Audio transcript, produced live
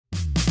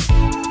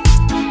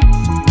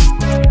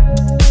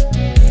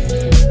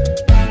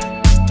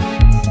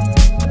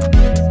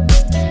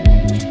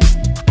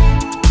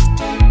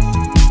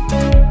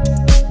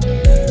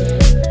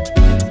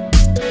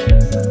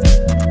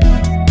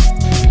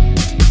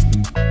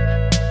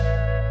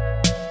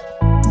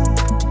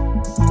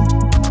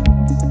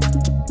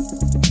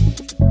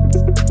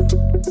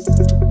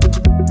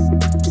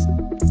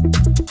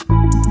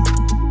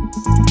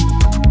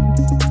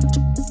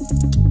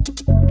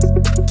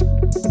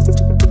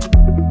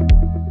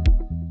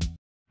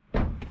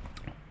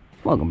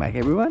Welcome back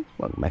everyone,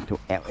 welcome back to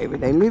our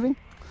everyday living.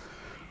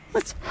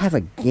 Let's have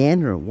a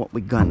gander at what we're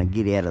going to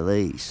get out of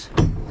these.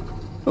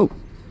 Oh,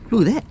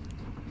 look at that,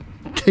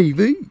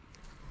 TV.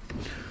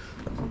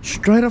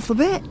 Straight off the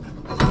bat.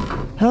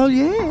 Hell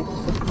yeah.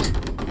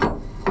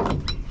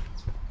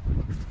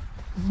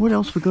 What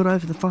else we got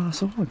over the far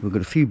side? We've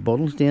got a few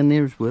bottles down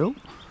there as well.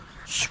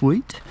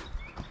 Sweet.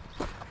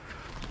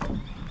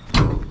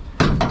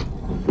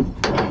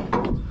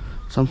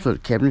 Some sort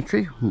of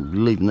cabinetry, we'll be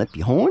leaving that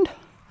behind.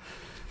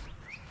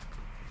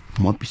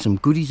 Might be some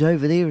goodies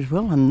over there as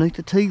well, underneath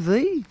the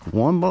TV.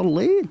 Wine bottle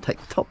there, take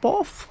the top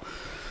off.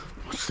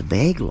 What's the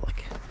bag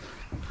like?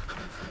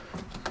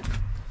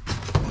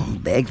 Oh, the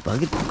bag's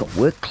buggered, got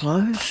work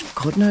clothes,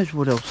 God knows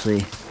what else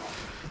there.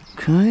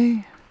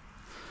 Okay.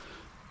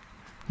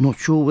 Not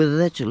sure whether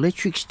that's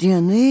electrics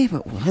down there,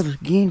 but we'll have a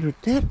gander at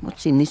that.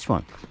 What's in this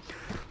one?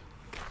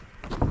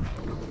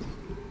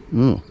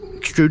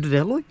 Extruded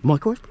alloy,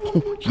 microwave.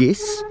 Oh,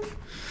 yes.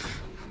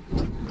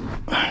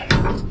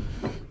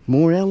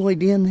 More alloy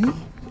down there.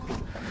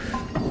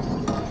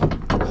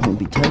 I'll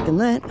be taking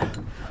that.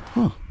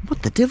 Oh,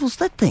 what the devil's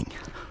that thing?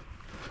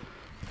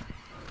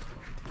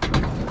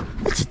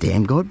 That's a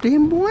damn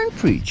goddamn wine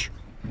fridge.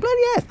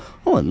 Bloody hell.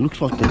 Oh, it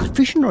looks like there's a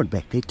fishing rod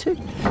back there too.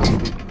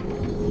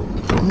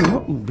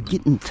 Alright, we'll be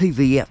getting the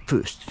TV out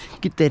first.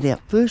 Get that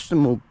out first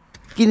and we'll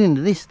get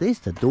into this. There's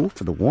the door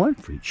for the wine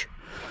fridge.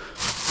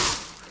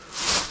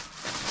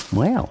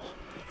 Wow.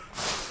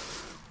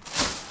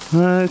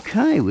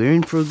 Okay, we're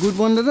in for a good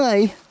one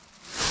today.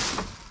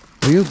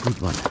 Real good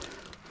one.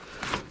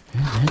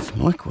 Yeah, that's the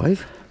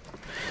microwave.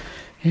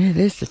 Yeah,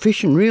 there's the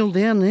fishing reel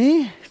down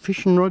there.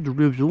 Fishing rod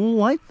ribs all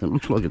the way. That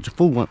looks like it's a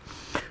full one.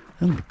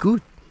 That'll be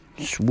good.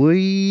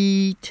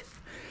 Sweet.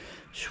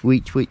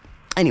 Sweet, sweet.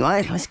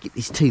 Anyway, let's get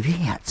this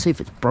TV out, see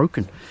if it's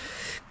broken.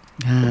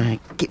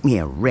 Get me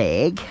a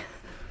rag.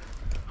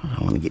 I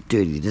don't want to get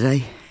dirty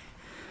today.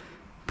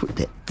 Put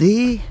that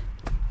there.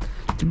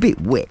 It's a bit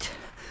wet.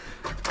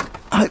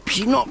 Hope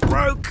she's not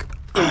broke.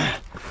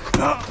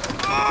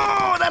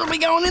 Oh, that'll be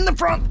going in the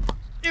front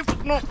if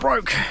it's not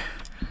broke.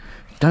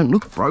 Don't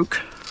look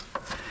broke.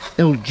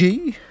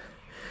 LG,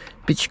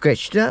 bit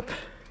scratched up.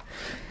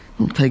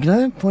 I'll take it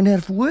home, find out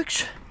if it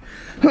works.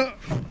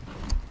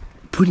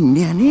 Put him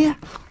down here.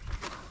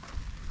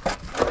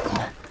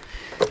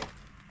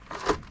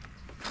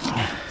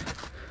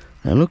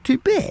 Don't look too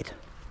bad.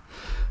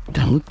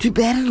 Don't look too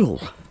bad at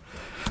all.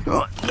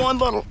 Right, wine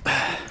bottle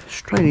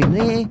straight in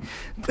there.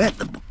 Grab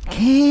the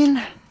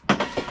can.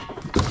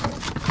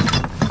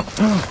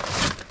 Oh,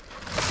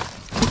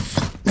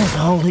 there's a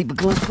whole heap of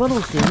glass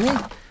bottles down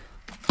there.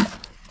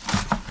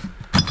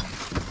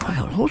 I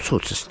got all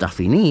sorts of stuff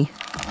in here.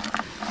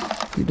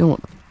 You don't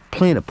want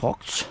planter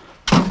pots.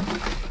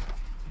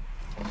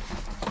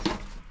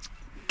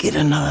 Get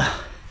another.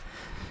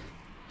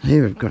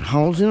 There, it's got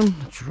holes in them.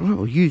 That's right,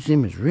 we'll use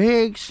them as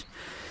rags.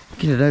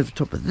 Get it over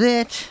top of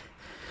that.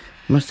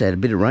 Must have had a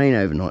bit of rain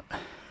overnight.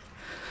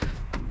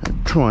 I'll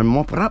try and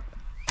mop it up.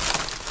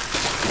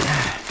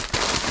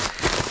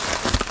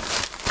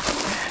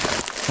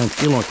 Don't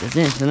feel like there's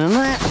anything in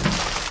that.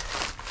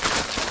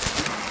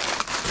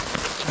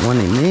 One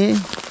in there. It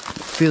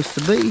feels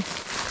to be.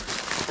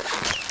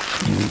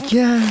 There we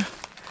go.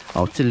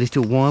 Oh, it's a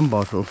little wine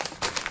bottle.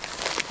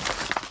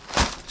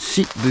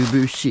 Sit,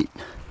 boo-boo, sit.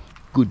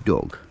 Good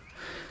dog.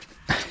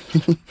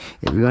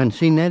 Everyone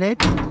seen that ad?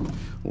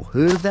 Or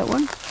heard of that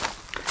one?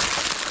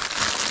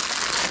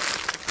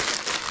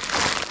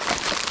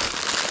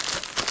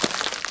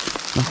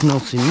 Nothing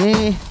else in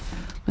there.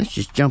 Let's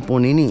just jump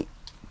on in here.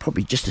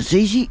 Probably just as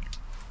easy.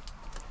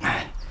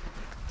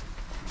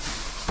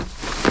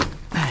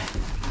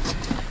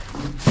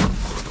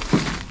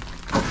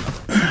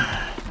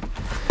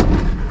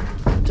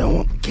 Don't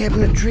want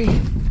cabinetry.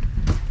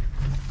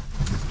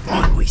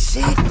 Like we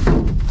said.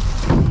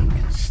 I'm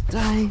gonna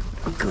stay.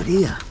 What we got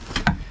here?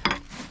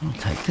 I'll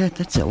take that.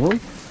 That's alloy.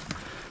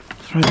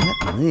 Throw that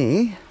in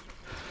there.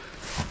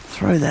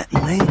 Throw that in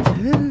there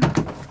too.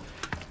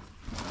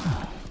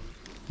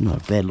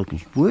 Not a bad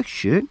looking work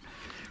shirt.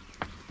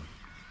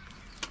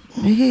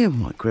 Yeah, I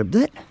might grab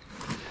that.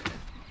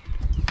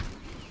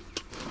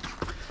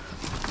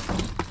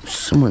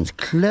 Someone's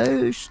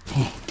clothes.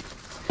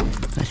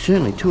 They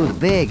certainly tore the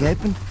bag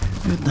open.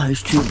 Grab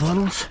those two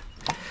bottles.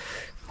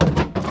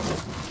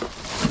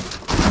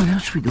 What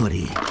else we got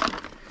here?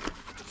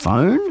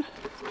 Phone.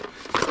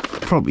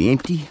 Probably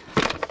empty.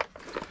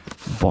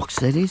 Box,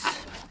 that is.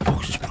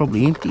 Box is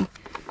probably empty.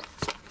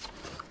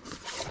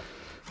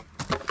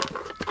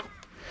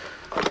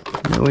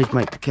 They always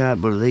make the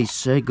cardboard of these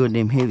so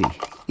goddamn heavy.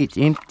 It's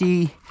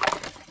empty.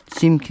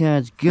 SIM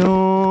card's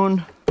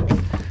gone.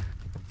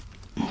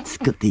 It's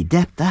got the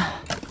adapter.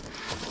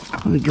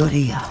 What have we got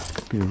here?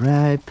 Bit of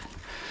rope.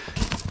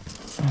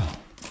 Oh,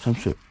 some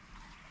sort of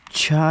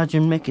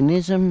charging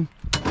mechanism.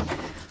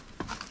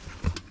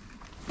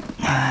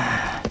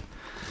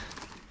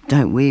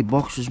 Don't wear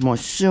boxes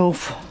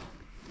myself.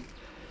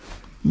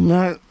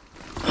 No,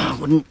 I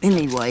wouldn't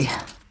anyway.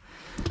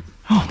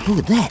 Oh, look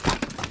at that.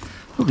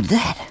 Look at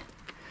that.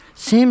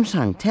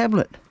 Samsung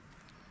tablet.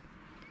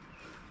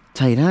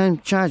 take it home,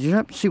 charge it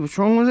up, see what's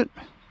wrong with it.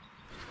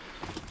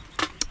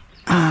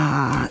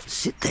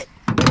 Sit that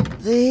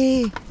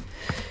there.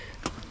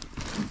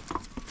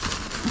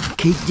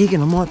 Keep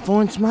digging, I might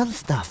find some other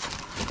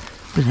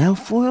stuff. Bit of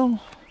alfoil.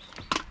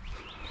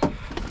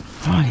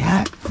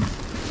 Rightio.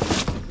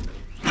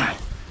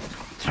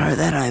 Throw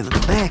that over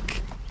the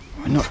back.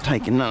 We're not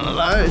taking none of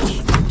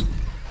those.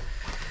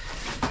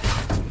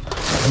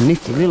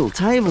 Nifty little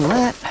table,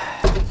 that.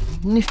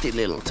 Nifty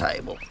little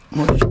table.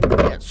 I'll just put it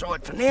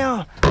outside for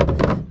now.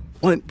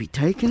 Won't be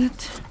taking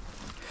it.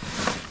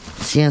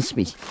 Sounds to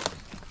me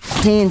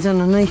hands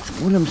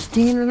underneath what I'm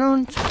standing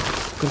on.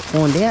 Gotta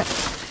find out.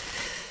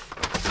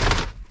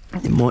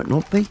 It might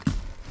not be.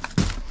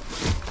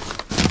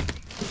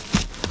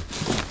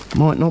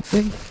 Might not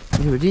be.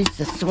 There it is.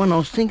 That's the one I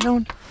was thinking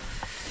on.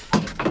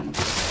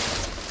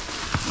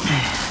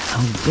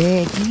 Old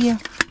bag here.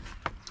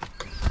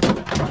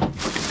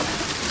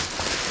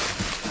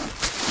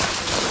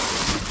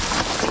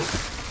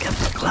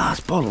 Couple of glass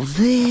bottles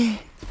there.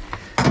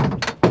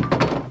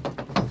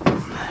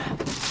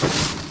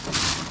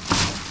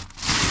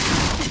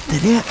 Tip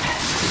that out.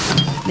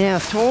 Now,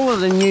 to all of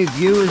the new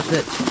viewers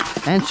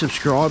and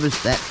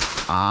subscribers that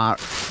are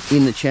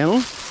in the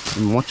channel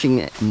and watching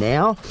it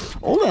now,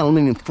 all the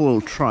aluminium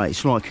foil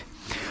trays, like,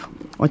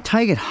 I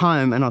take it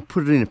home and I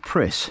put it in a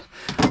press.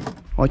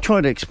 I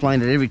try to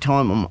explain it every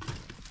time I'm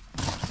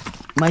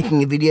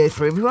making a video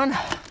for everyone,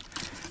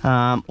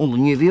 all the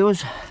new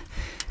viewers.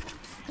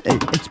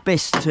 It's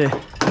best to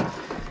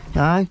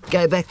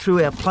go back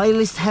through our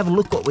playlist, have a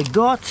look what we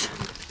got,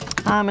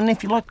 and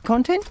if you like the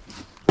content,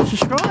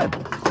 subscribe.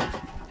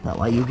 That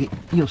way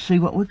you'll see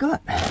what we've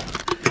got.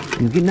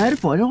 You'll get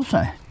notified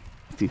also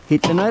if you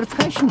hit the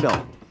notification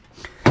bell.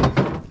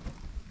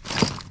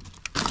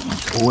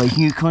 There's always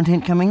new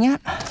content coming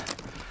out.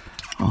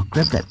 I'll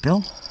grab that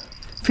bell.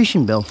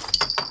 Fishing bell.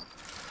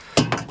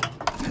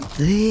 Up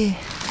there.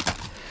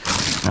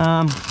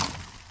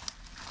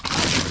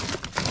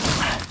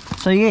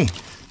 So yeah,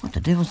 what the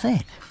devil's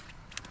that?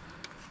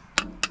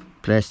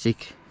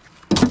 Plastic.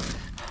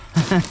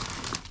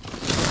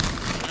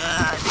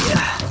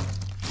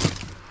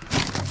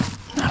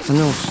 Nothing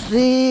else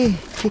there.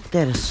 Kick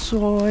that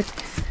aside.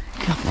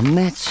 Couple of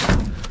mats.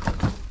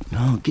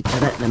 I'll get to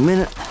that in a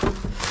minute.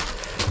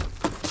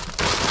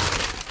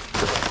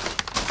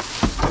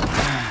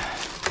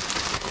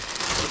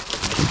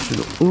 Sort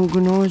of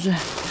organiser.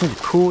 Is that a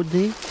cord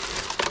there?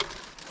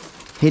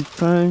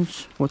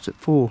 Headphones. What's it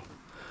for?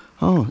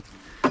 Oh,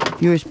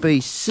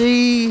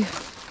 USB-C.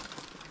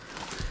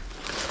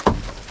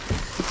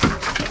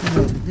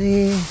 Over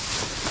there.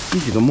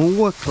 These have got more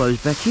work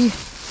clothes back here.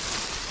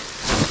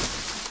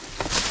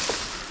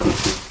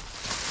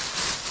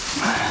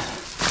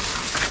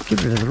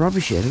 Get rid of the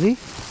rubbish out of here.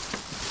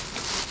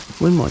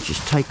 We might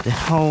just take the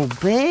whole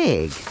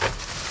bag.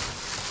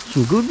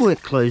 Some good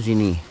work clothes in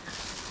here.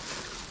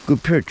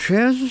 Good pair of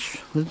trousers.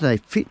 Whether they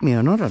fit me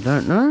or not, I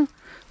don't know.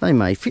 They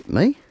may fit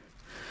me.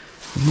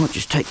 We might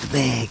just take the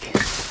bag.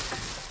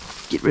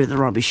 Get rid of the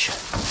rubbish.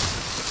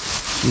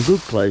 Some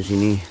good clothes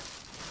in here.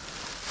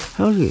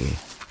 Hell yeah.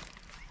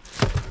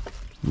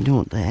 You don't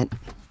want that.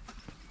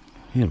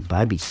 You got a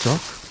baby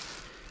sock.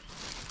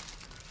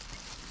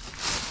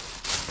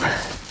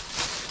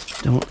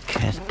 Don't want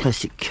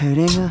plastic coat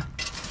hanger.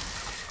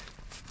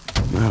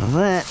 None of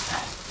that.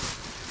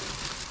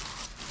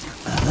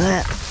 None of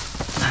that.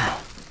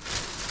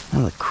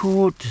 Another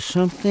cord to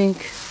something.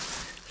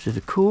 Is it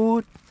a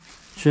cord?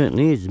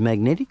 Certainly is a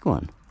magnetic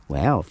one.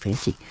 Wow,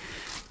 fancy.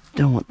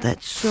 Don't want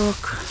that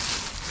sock.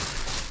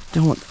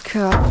 Don't want the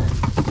cup.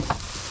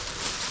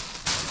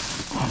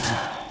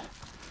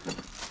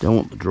 Don't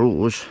want the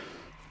drawers.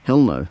 Hell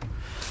no.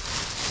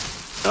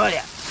 Oh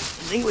yeah,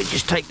 I think we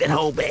just take that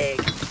whole bag.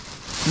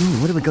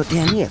 What have we got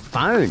down here?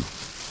 Phone.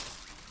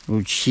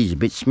 Oh, she's a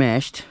bit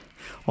smashed.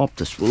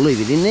 Optus, we'll leave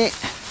it in there.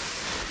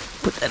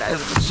 Put that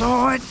over the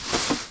side.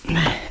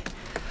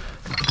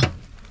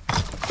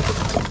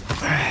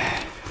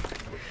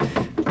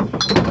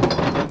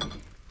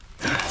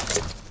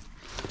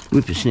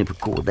 Whippersnipper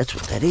cord, that's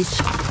what that is.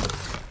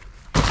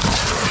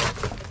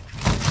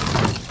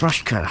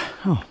 Brush cutter.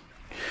 Oh,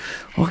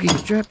 hockey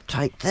strap,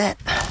 take that.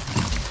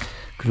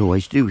 Could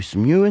always do with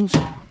some new ones.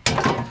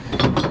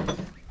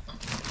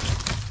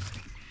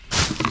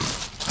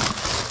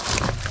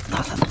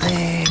 Nothing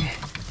there.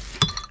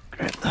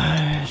 Grab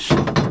those.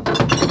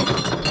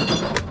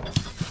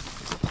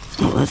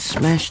 Oh, that's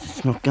smashed,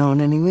 it's not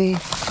going anywhere.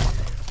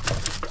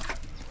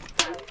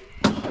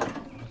 I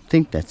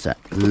think that's a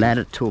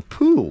ladder to a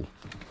pool.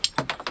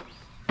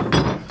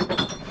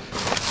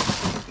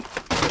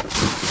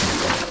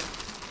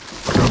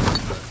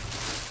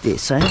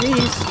 Yes, so it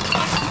is.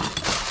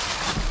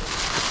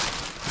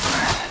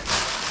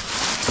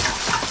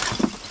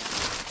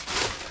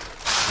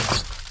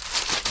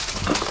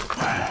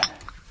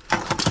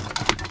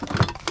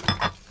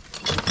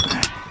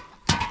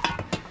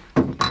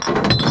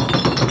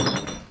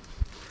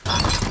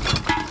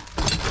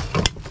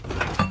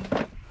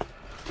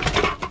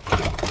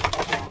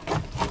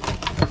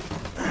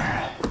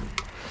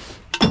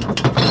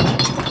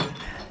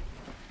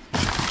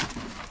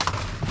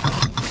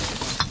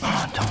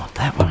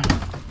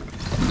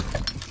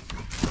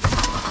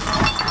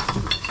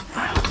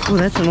 Oh,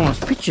 that's a nice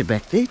picture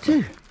back there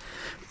too.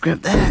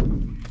 Grab that.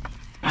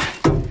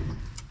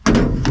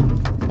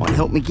 Might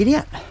help me get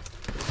out.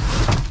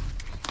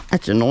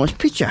 That's a nice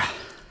picture.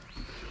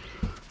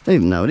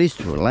 Even though it is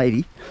to a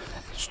lady.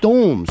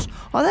 Storms.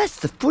 Oh, that's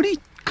the footy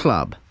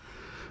club.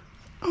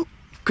 Oh,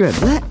 grab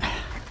that.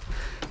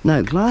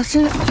 No glass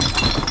in it.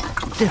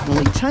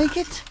 Definitely take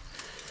it.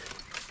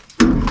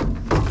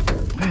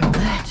 Grab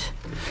that.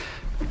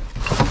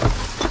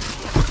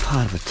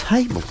 Part of a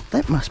table.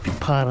 That must be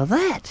part of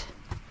that.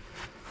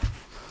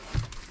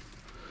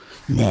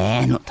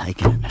 Nah, not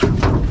taking it.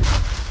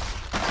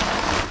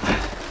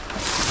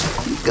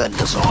 You've got to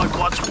decide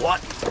what's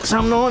what.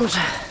 Sometimes.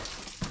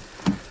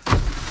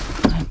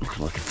 That looks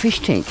like a fish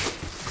tank.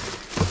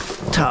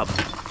 Tub.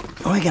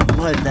 We're going to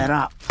load that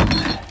up.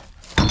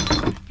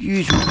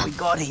 Use what we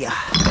got here.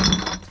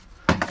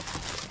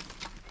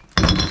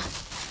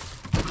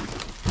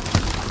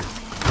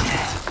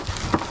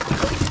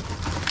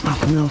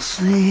 Nothing else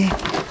there.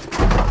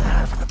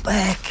 That over the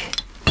back.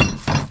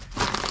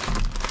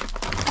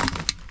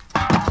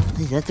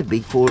 That's a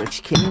big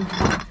 4X can.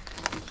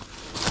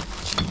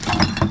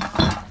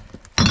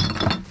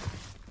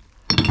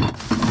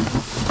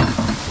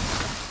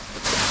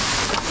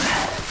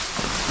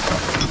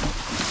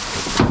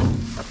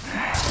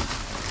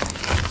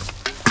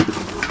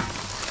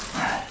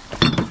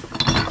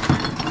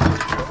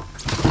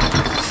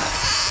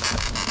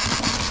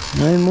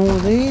 No more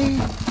there.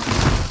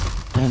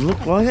 Don't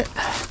look like it.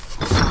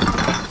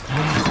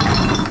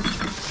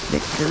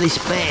 Back to this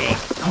bag.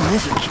 Oh,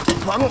 there's a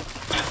cute bottle.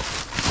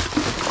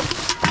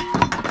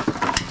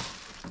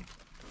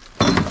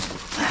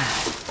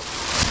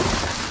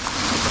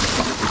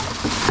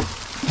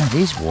 That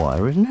is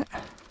wire, isn't it?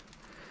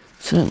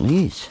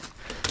 Certainly is.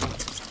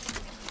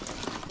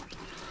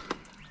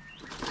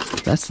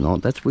 That's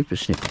not, that's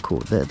whippersnapper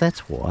cord.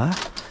 That's wire.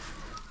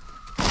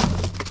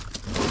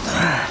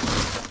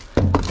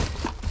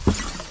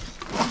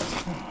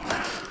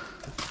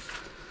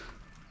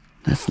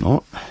 That's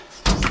not.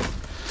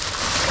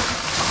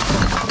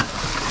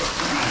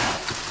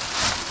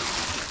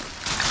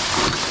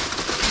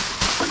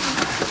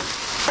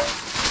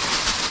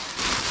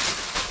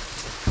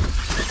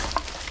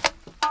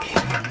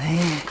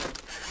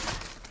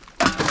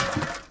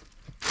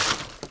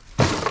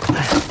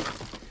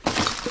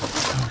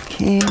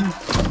 Okay.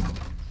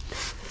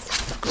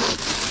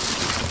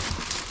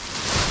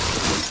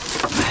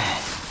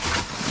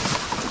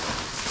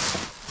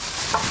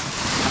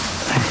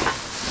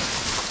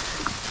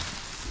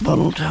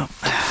 Bottle top.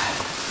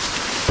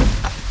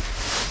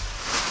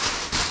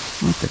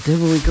 What the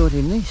devil we got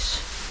in this?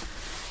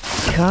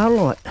 Car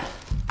light.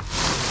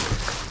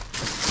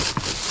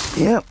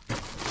 Yep.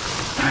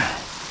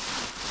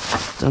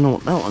 Don't know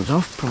what that one's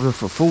off. Probably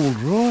for four-wheel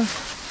drive.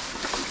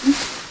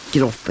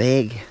 Get off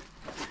bag.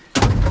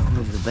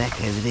 Move the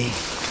back over there.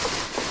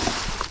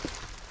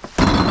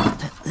 Put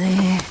that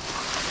there.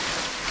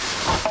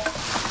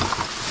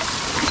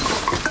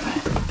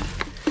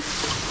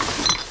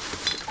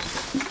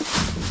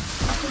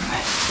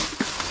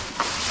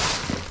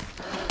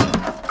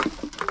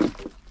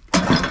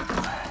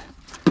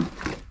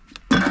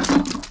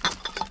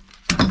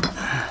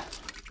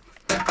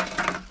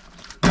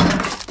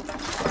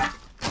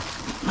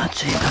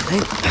 That's it, I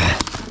think.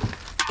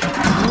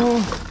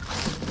 Oh.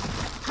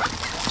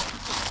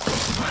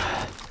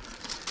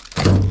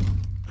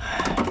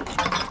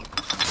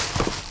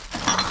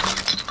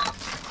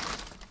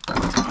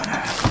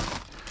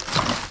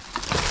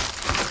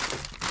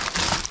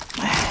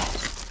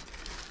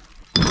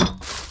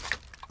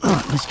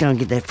 Let's go and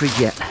get that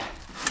fridge out.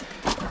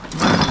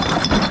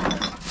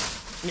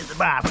 Get the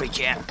bar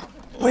fridge out.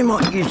 We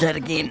might use that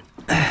again.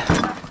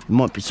 There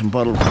might be some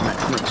bottles on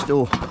that next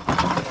door.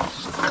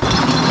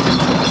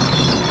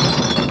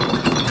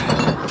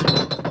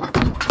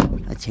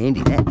 That's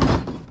handy, that.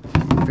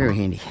 Very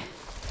handy.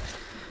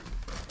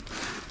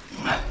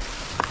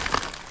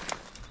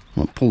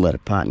 Might pull that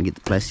apart and get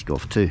the plastic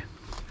off too.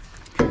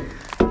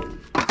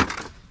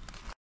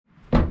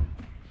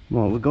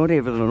 Well, we've got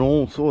everything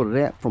all sorted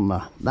out from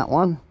that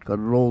one. Got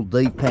it all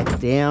depacked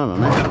down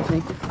and that sort of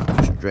thing.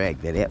 Just drag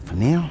that out for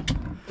now.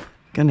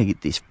 Gonna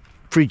get this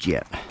fridge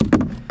out.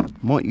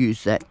 Might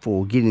use that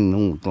for getting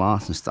all the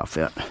glass and stuff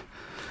out.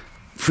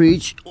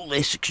 Fridge, all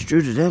this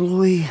extruded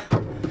alloy.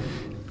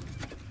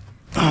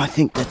 Oh, I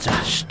think that's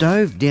a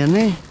stove down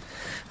there.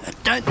 I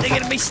don't think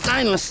it'll be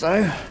stainless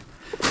though.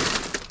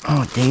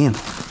 Oh damn,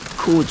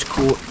 cord's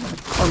caught.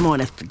 I might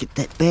have to get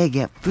that bag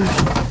out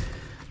first.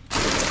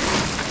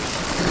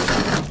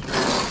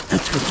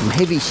 That's got some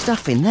heavy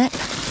stuff in that.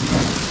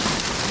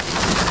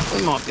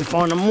 We might be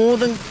finding more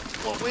than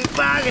what we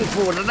bargained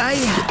for today.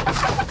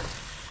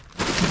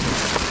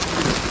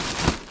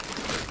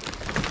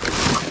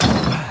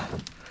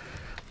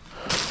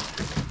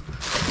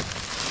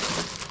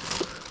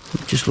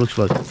 It just looks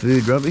like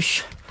food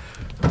rubbish.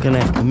 I'm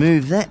gonna have to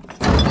move that.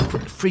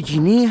 Put the fridge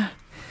in here.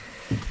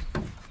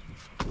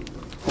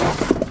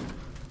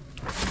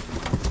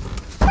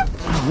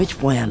 Oh, it's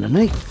way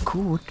underneath the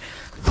cord.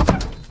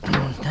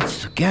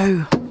 That's the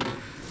go.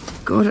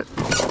 Got it.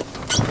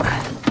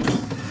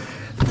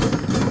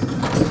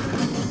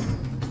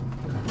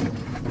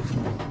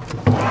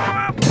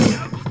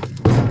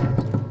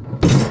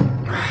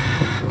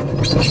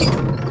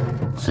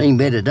 Seen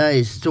better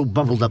days, still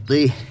bubbled up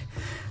there.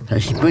 So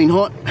she's been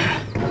hot.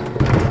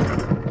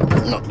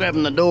 Not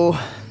grabbing the door.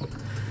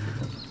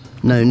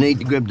 No need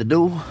to grab the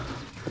door.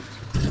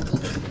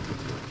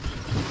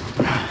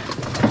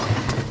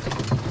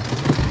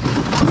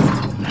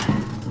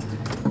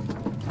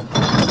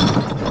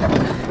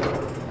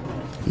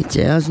 It's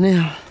ours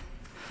now.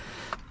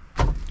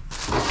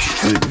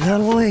 Shoot it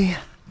out of the way.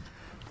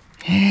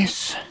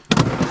 Yes.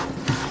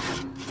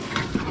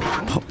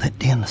 Pop that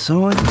down the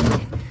side.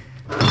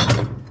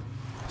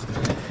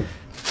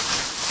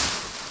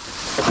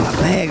 A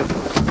bag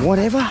of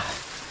whatever.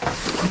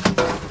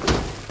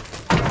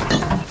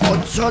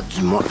 Odd sods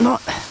and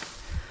whatnot.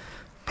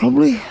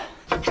 Probably.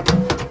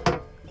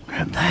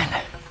 Grab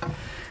that.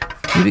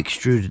 You've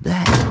extruded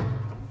that.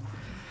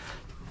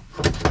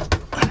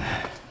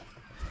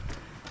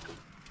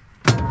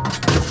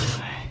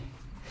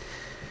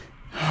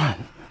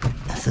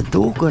 Has the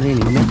door got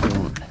any metal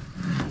on it?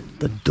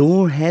 The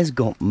door has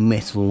got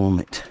metal on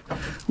it.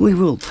 We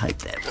will take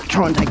that. We'll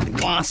try and take the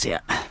glass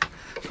out.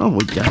 Oh,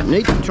 we don't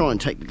need to try and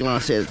take the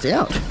glass out. It's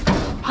out.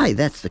 Hey,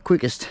 that's the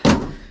quickest.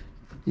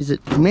 Is it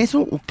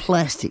metal or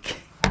plastic?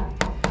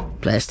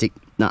 Plastic.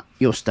 Nah,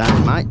 you're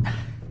starting, mate.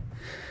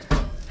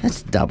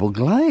 That's double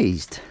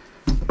glazed.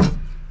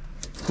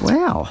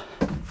 Wow.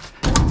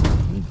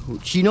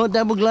 She's not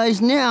double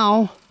glazed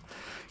now.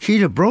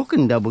 She'd have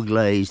broken double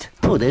glazed.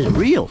 Oh, there's a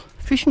reel.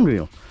 Fishing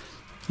reel.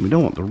 We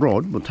don't want the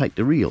rod, we'll take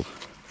the reel.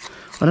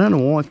 I don't know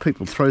why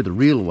people throw the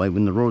reel away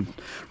when the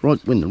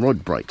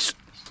rod breaks.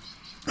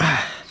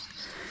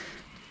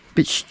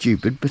 Bit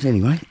stupid, but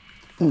anyway,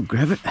 we'll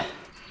grab it.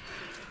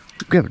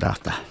 Grab it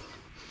after.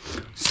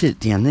 Sit it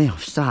down there.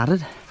 I've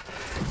started.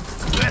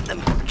 Grab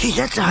them. Geez,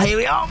 that's a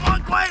heavy old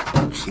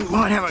microwave. She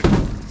might have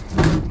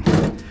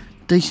a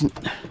decent.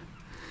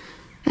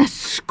 That's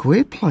a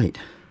square plate.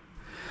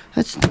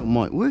 That still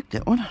might work,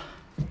 that one.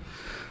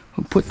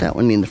 I'll put that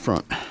one in the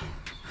front.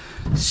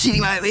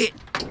 Sitting over here.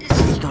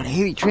 She's got a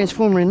heavy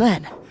transformer in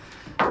that.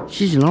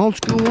 She's an old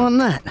school one,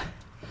 that.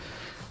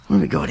 What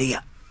have we got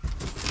here?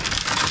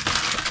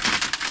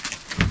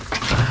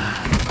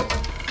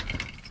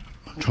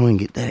 I'll try and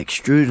get that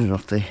extruded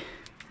off there.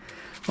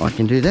 I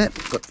can do that.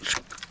 Got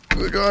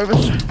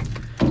screwdrivers.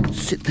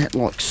 Sit that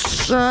like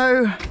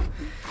so.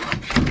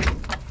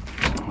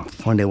 I'll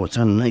find out what's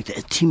underneath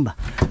that timber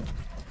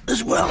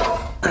as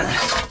well.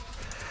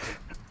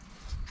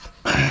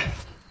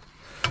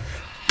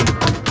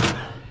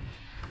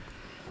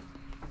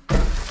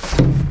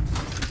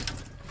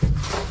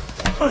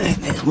 I think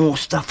there's more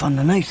stuff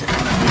underneath it.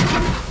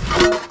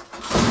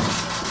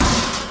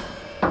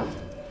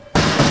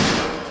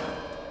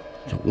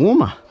 It's a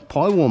warmer,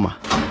 pie warmer.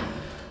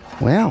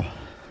 Wow.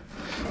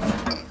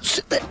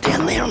 Sit that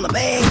down there on the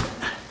bag.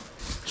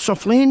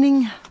 Soft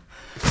landing.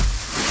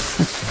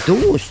 That's the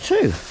doors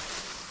too.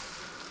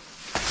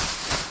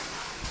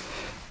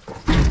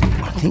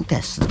 I think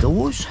that's the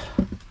doors.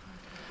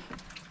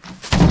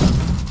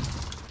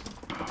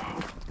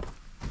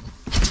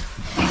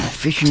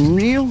 Fishing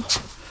reel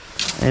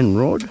and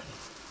rod.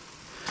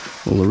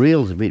 Well, the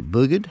reel's a bit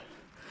boogered,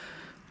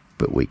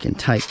 but we can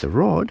take the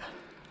rod.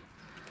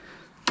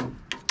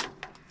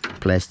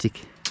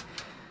 Plastic.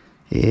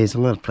 Yeah, there's a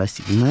lot of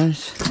plastic in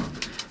those.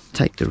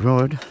 Take the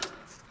rod,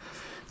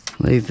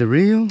 leave the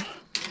reel.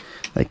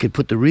 They could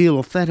put the reel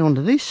off that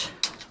onto this.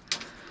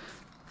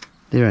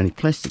 They're only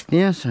plastic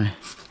now, so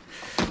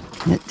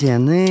that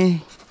down there.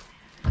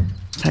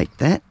 Take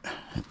that.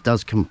 It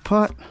does come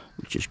apart,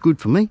 which is good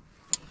for me.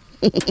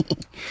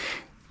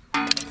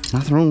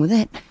 Nothing wrong with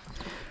that.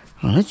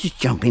 Well, let's just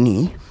jump in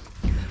here,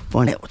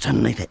 find out what's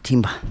underneath that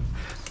timber.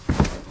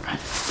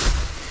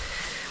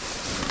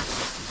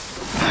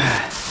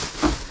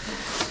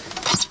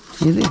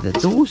 Yeah, there's the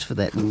doors for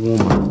that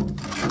warmer.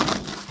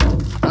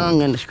 I'm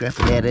going to scrap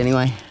it out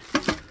anyway.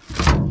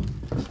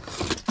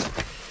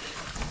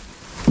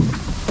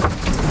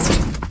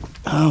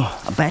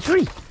 Oh, a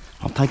battery.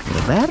 I'll take the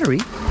battery.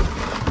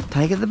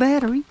 Take the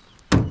battery.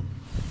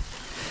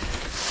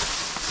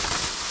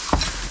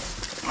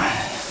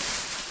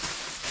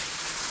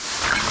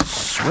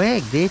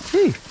 Swag there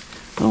too.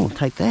 Oh, I'll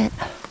take that.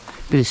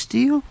 Bit of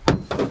steel.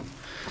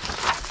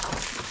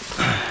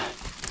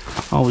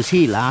 I was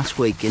here last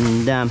week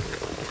and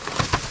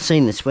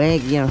seen the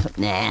swag. You know, I thought,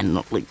 nah, I'm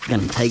not going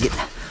to take it.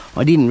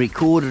 I didn't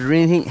record it or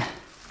anything.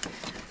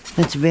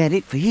 That's about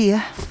it for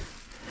here.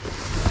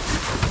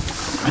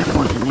 That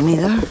wasn't any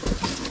though.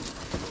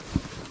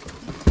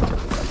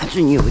 That's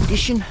a new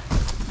addition.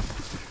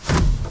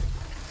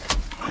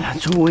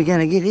 That's all we're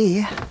going to get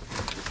here.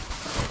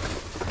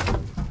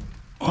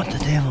 What the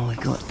devil we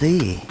got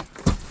there?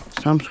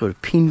 Some sort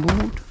of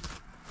pinboard.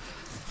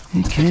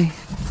 Okay.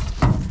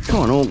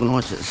 Try and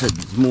organise it so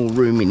there's more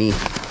room in here.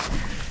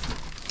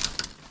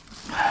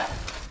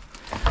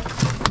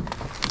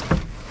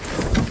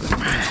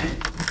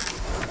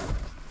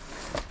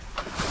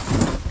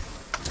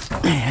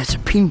 Yeah, that's a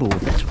pinboard,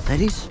 that's what that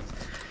is.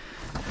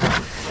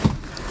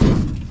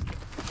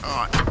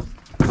 Alright,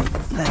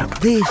 that up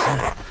there,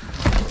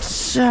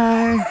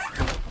 so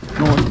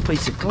nice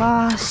piece of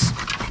glass.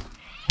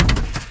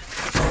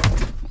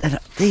 That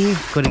up there,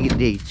 got to get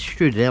the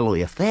extruded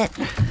alloy off that.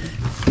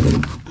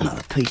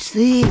 Another piece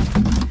there.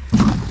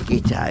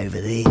 Get over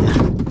there.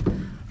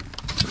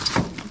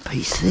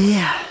 Piece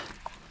there.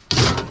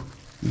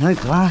 No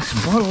glass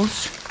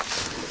bottles.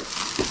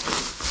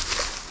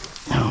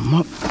 No, I'm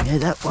not going to go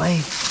that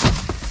way.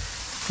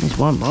 There's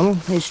one bottle,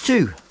 there's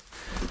two.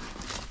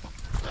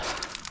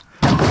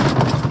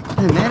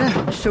 No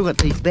matter, still got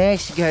these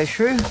bags to go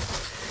through.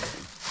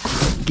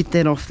 Get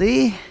that off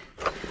there.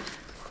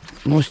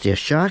 Nice there,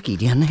 Sharky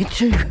down there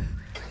too.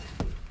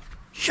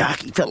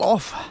 Sharky fell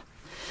off.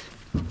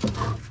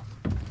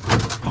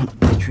 Want the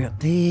battery up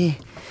there.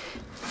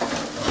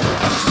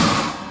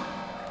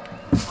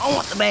 I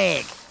want the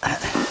bag.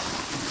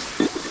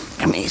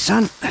 Come here,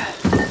 son.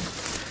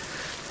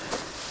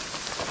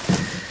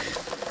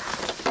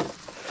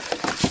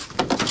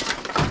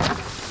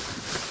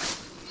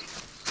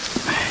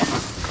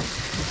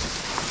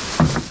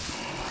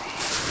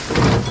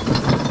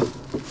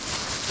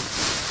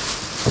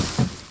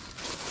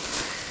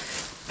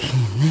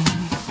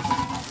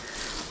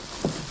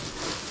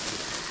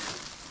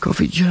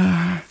 Coffee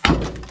jar.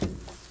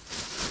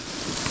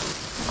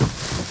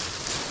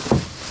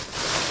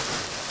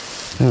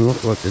 Don't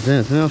look like there's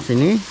anything else in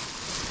here.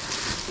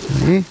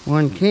 Yeah,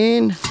 one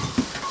can.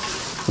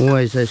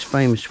 Always those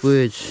famous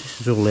words.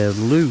 This is all out of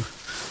loo.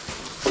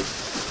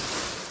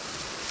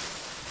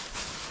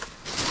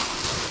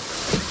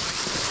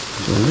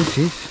 So this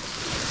is.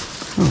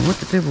 Oh, what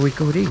the devil we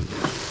got here?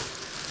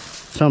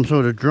 Some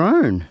sort of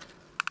drone.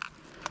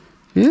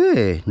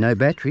 Yeah, no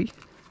battery.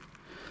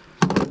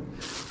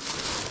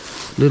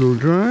 Little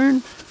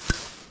drone.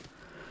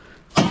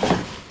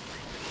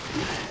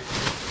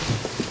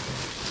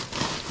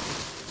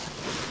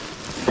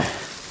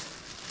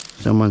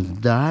 Someone's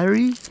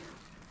diary.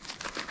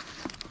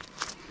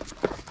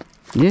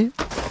 Yeah.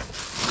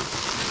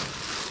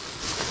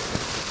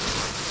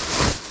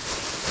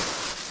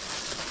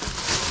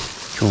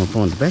 Try and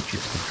find the battery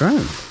for the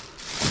drone.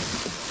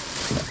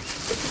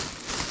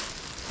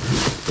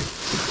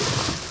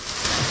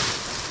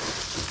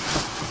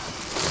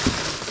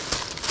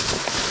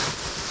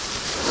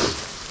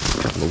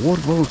 Couple of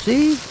water bottles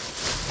there.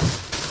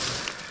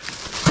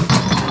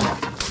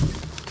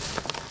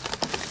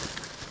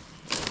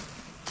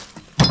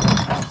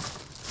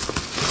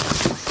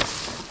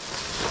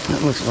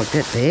 That looks like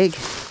that bag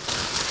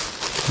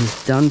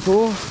is done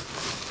for.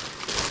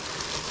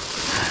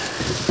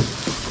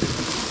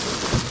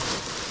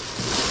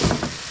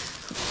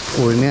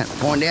 Pour him out and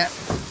find out,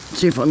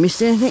 see if I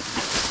missed anything.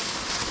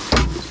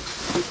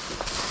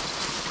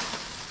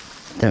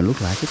 Don't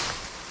look like it.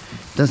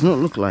 Does not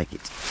look like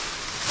it.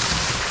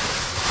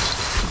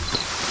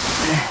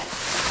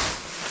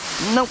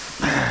 Nope.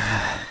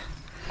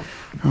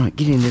 Right,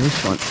 get into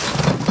this one.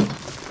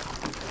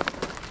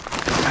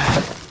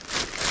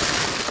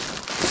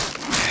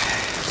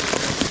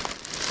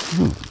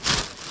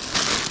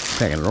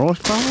 Packet of rice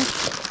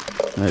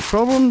bowls, no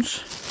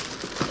problems.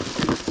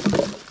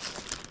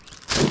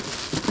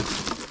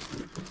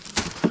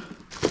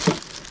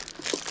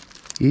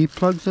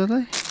 Earplugs, are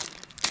they?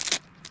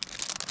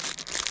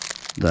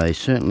 They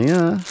certainly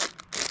are.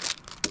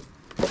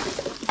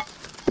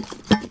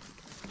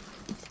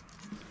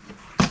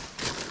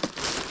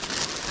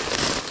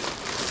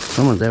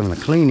 Someone's having a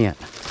clean out.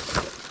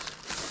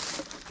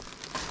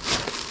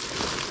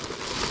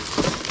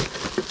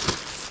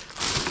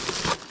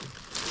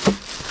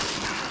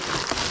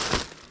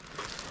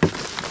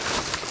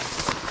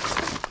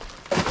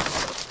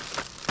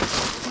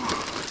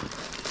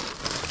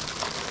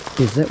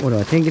 Is that what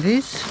I think it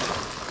is?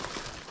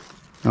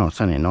 Oh,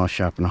 it's only a nice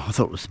sharpener. I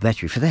thought it was the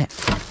battery for that.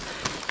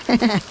 What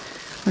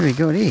have we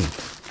got here?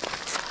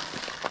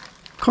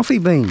 Coffee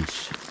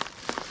beans.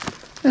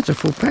 That's a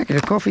full packet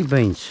of coffee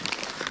beans.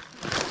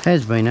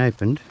 Has been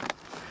opened.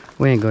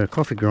 We ain't got a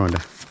coffee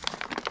grinder.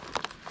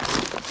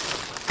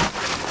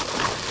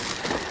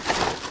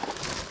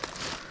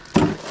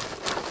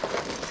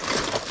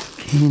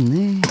 Can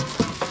there.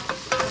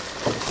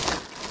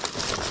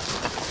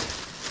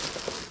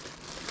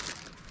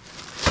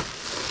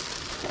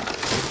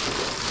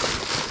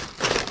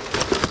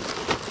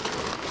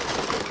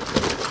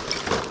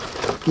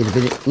 Get a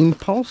bit of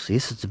impulse.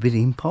 Yes, it's a bit of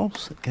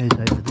impulse that goes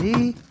over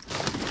there.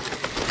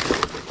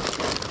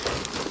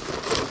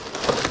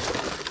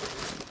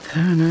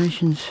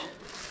 Carnations.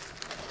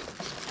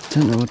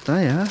 Don't know what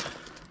they are.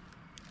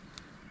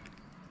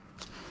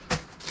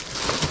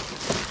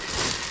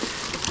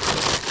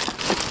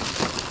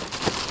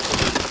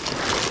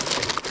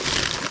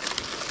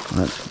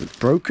 That's a bit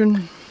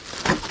broken.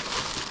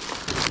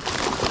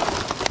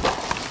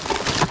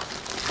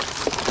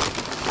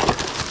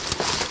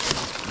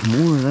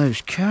 More of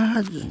those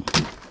cards and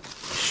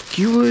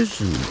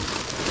skewers and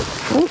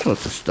all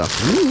sorts of stuff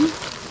in here.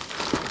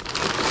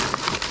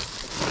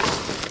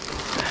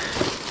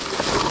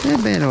 How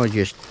about I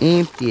just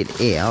empty it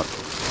out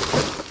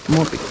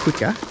might be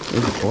quicker.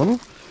 There's a bottle.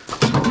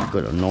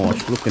 Got a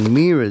nice looking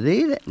mirror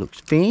there. That looks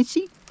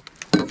fancy.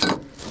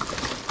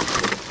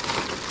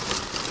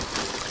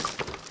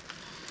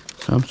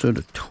 Some sort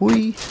of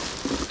toy.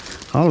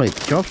 I'll eat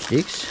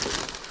chopsticks.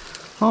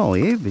 Oh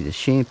yeah, a bit of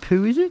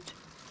shampoo, is it?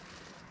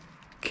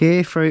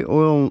 Carefree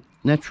oil,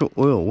 natural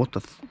oil. What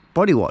the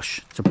body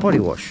wash? It's a body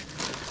wash.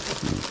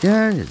 There you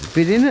go. There's a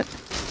bit in it.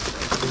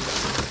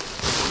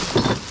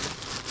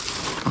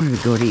 What have we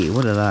got here?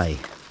 What are they?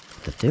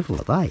 What the devil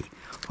are they?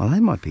 Oh, they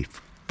might be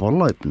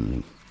bottle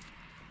opening.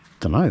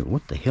 Don't know.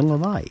 What the hell are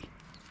they?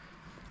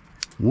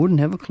 Wouldn't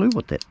have a clue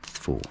what that's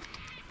for.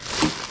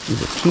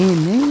 There's a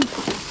can there.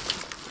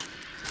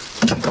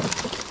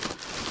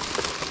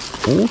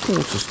 All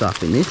sorts of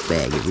stuff in this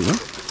bag, everyone.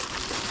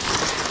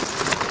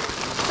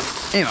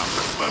 Anyway,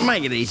 we'll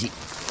make it easy.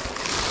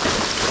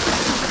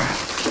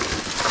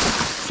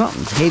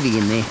 Something's heavy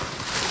in there.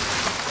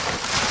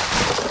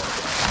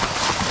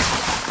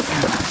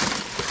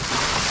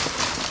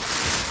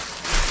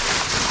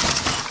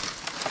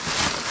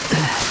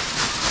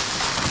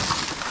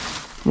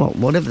 Well,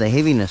 whatever the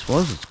heaviness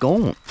was, it's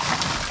gone.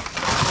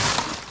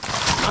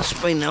 Must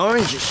have been the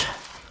oranges,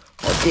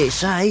 I dare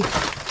say.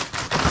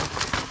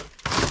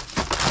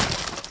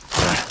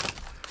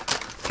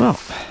 Well,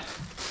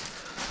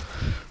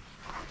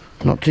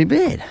 not too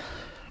bad.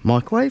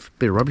 Microwave,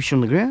 bit of rubbish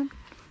on the ground.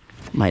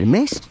 Made a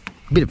mess,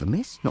 bit of a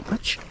mess, not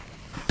much.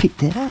 Pick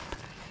that up.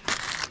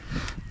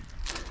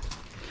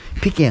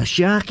 Pick our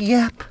Sharky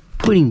up,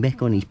 put him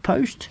back on his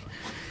post.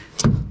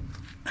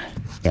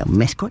 Our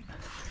mascot.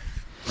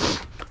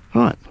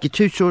 Right, get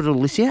two sorts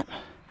of this out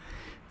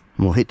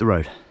and we'll hit the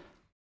road.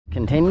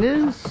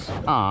 Contenders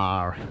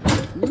are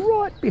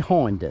right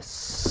behind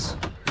us.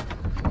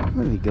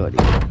 What have we got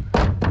here?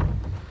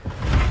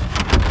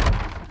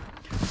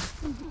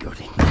 Got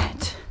in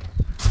that.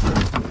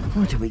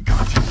 What have we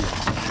got here?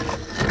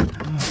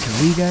 Oh,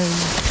 Doritos.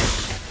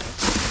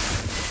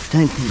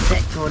 Don't think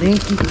that got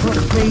empty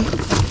properly.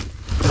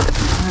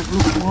 Don't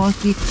look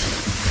like it.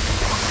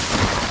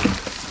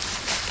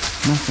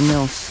 Nothing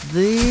else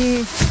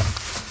there.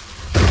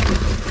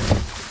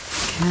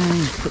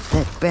 Okay, put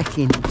that back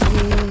in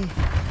there.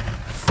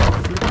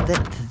 Flip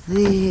that to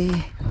there.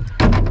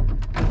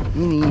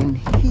 Any in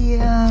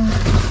here?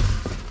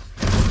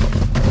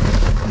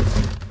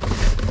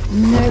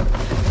 Nope.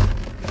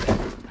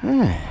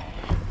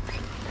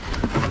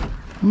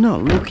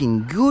 Not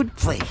looking good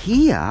for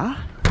here.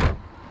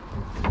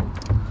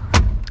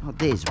 Oh,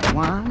 there's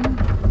one.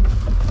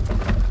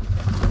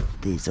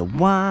 There's a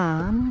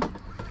one.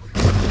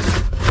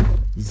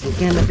 Is there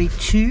gonna be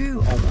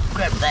two? Oh, we'll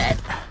grab that.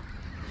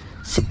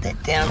 Sit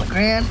that down on the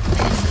ground.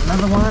 There's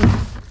another one.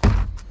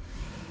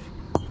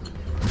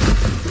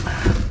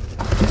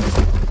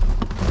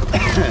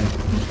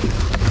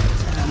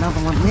 There's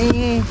another one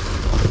there.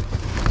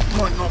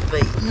 Might not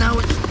be. No,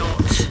 it's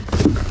not.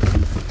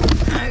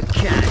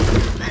 Okay,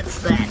 that's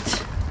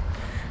that.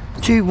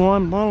 2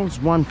 wine bottles,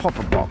 1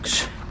 popper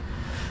box.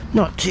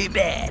 Not too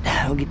bad.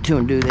 I'll get to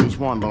and do these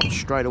wine bottles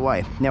straight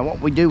away. Now, what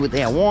we do with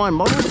our wine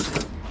bottles,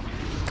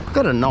 I've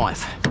got a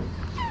knife.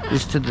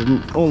 This to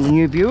all the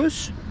new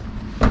viewers.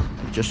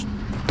 Just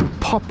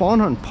pop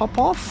on and pop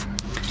off.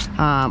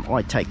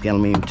 I take the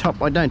aluminium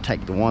top. I don't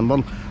take the wine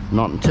bottle,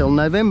 not until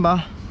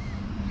November.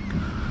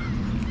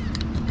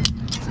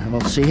 So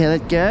we'll see how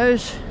that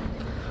goes.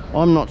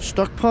 I'm not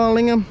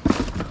stockpiling them.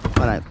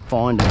 I don't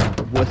find it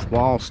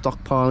worthwhile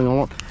stockpiling a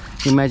lot.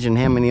 Imagine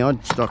how many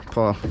I'd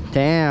stockpile.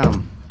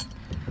 Damn,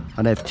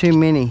 I'd have too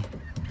many.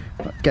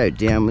 I'd go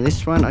down with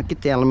this one. I'd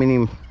get the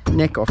aluminium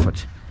neck off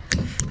it.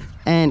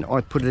 And I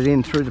put it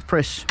in through the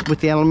press with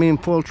the aluminium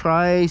foil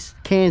trays,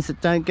 cans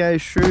that don't go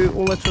through,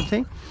 all that sort of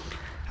thing.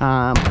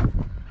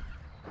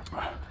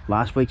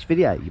 Last week's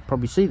video, you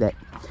probably see that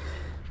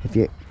if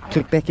you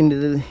click back into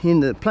the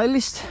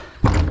playlist.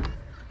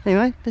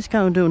 Anyway, let's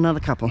go and do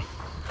another couple.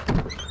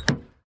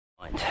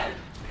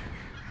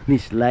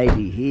 This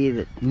lady here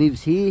that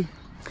lives here,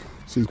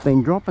 she's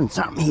been dropping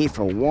something here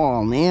for a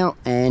while now,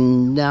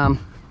 and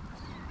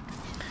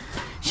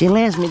she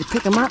allows me to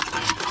pick them up.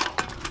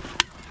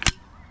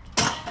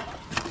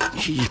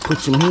 She just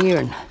puts them here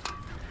and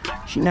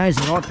she knows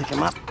that I pick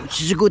them up,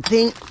 which is a good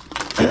thing.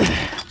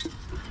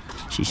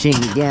 She seen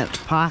me down at the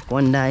park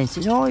one day and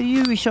says, "Oh,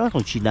 you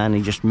recycle?" She'd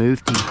only just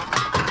moved here.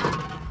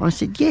 I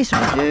said, "Yes,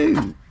 I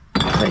do."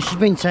 So she's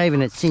been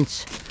saving it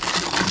since.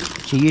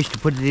 She used to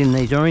put it in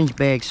these orange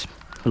bags.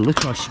 It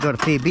looks like she's got a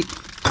fair bit.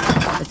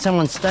 Let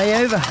someone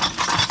stay over.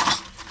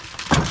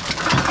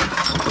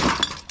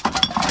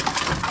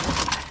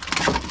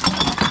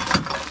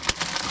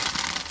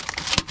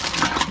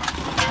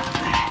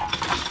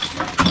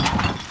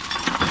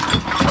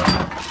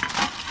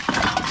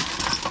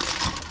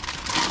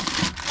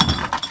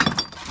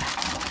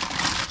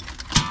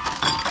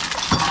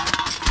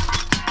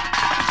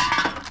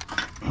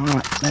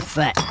 Alright, that's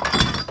that.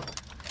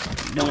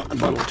 Don't want the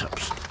bottle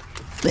tops.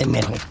 They're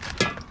metal.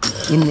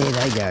 In there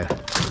they go.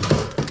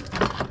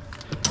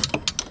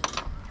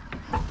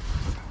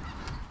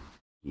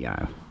 Yo.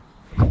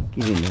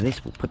 Get into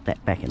this, we'll put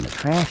that back in the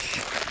trash.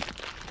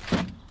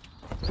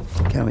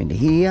 go into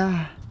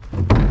here.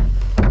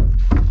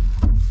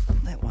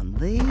 That one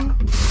there.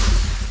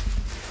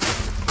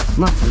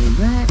 Nothing in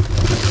that.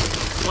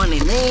 One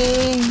in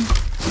there.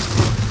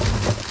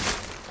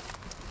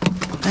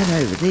 That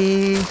over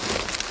there.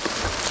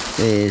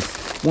 There's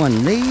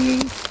one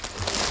there.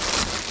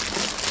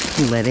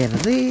 Pull that out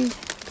of there.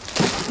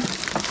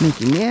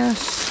 Mickey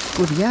Mouse.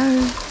 Good to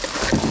go.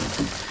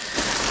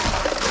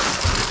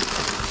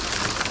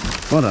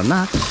 Lot of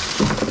nuts.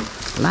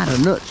 A lot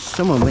of nuts.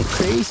 Someone went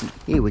crazy.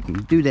 Here, we can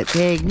do that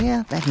bag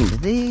now. Back into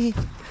there.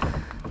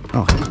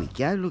 Oh, here we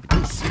go. Look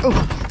at this.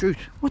 Oh, truth.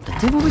 What the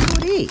devil we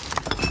got here?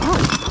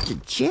 Oh, it's a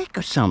jack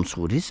of some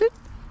sort, is it?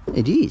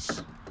 It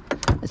is.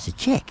 It's a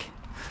jack.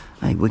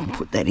 Hey, we can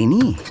put that in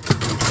here.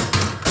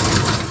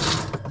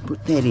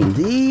 Put that in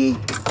there.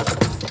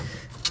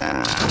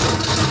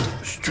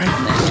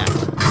 Straighten that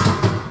out.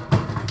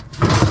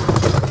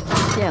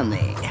 Down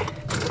there.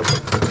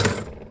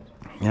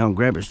 The old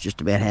grabber's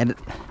just about had it.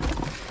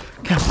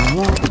 Couple of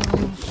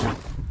walls.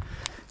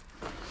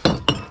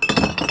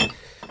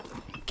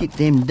 Get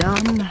them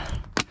done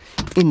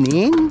in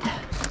the end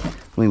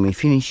when we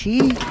finish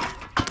here.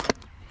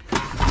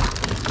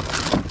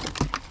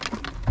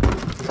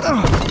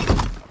 Oh.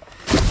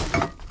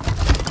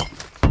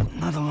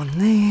 Another one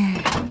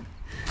there.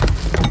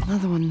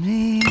 Another one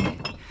there.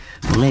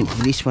 We'll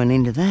empty this one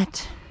into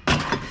that.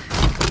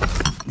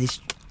 This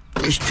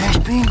trash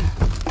bin.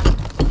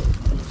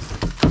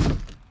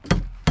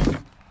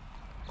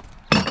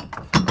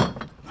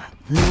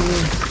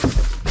 There.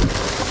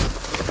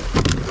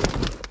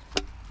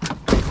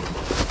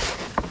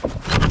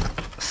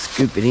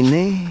 Scoop it in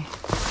there.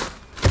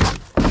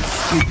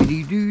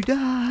 Scoopity doo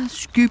dah,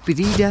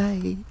 scoopity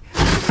day.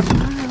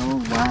 Oh,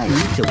 why,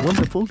 it's a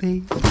wonderful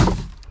day.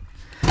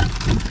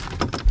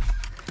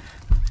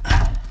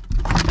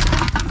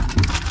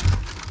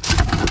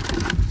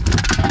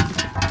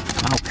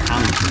 Oh,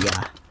 come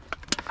here.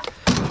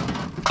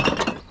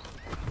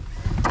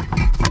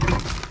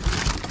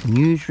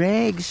 News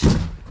rags.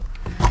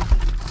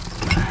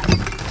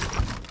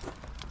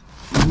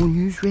 More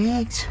news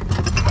rags.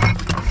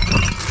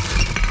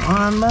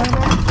 On motor.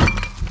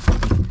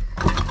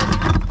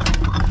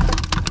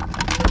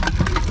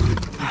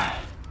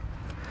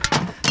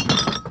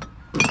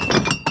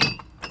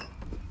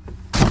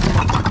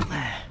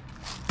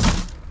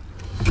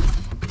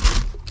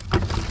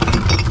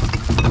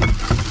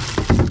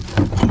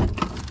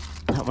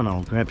 That one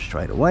I'll grab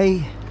straight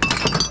away.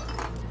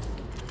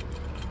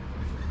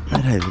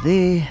 That over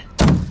there.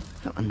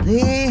 That one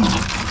there.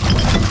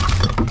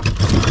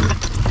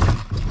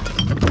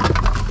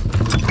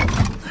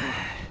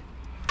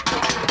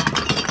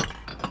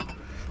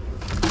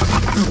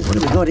 What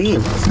have we got here?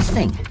 What's this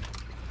thing?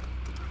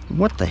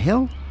 What the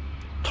hell?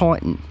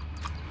 Titan.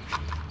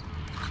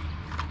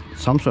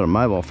 Some sort of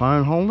mobile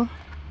phone holder.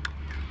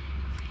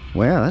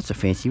 Wow, that's a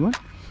fancy one.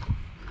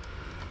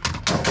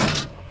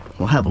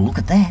 We'll have a look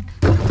at that.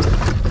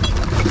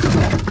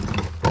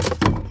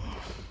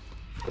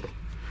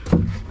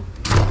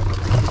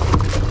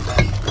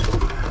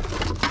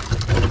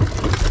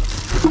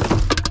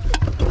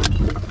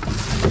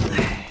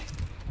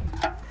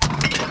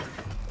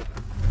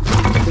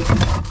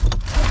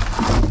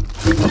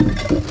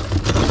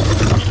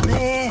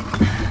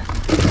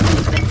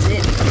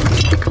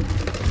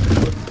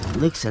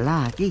 Looks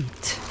like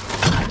it.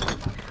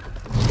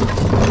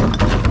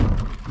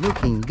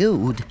 Looking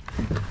good.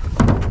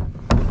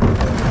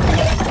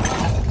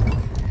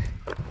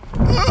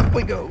 Up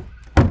we go.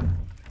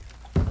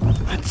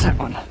 That's that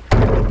one.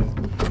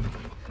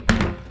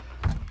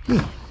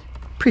 Yeah,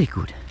 pretty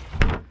good.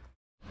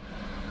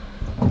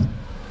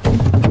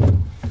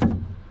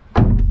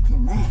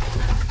 In that.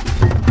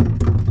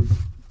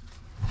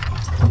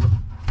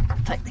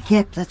 Take the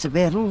cap, that's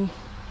about all.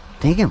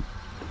 Take him.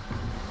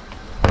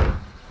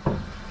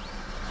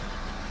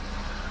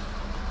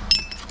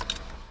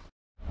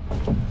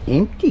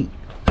 Empty.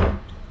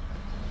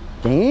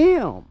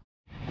 Damn.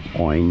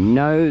 I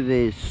know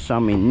there's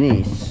some in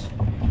this,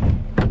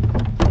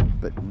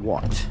 but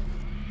what?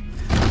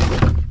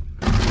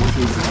 What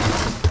is that?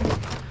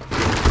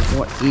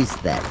 What is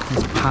that?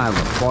 That's part of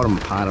the bottom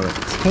part of a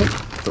tent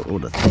or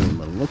the thing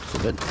by the looks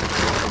of it.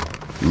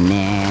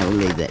 Nah, we'll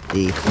leave that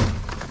there.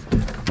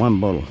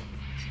 One bottle.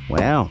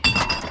 Wow,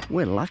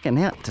 we're lucking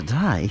out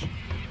today.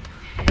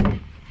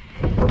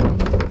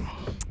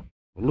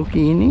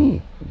 Looky in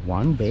here.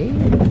 One bag.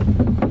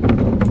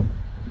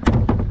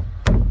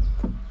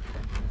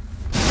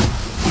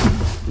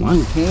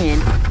 One can.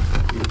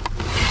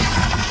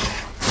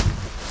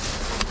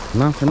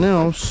 Nothing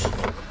else.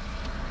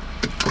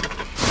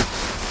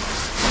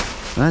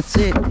 That's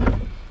it.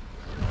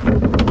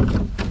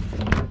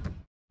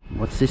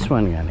 What's this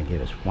one going to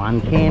give us? One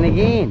can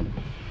again.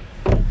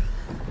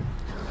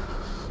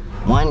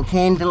 One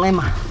can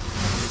dilemma.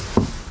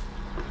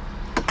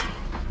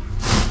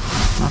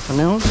 Nothing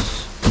else.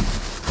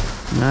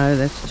 No,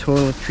 that's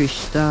toiletry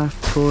stuff.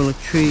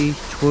 Toiletry.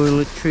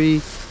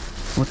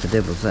 What the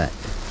devil's that?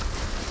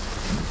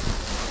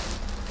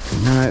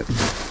 No.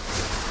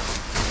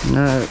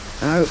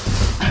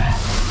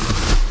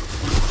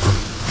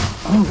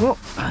 Oh,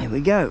 here we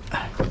go.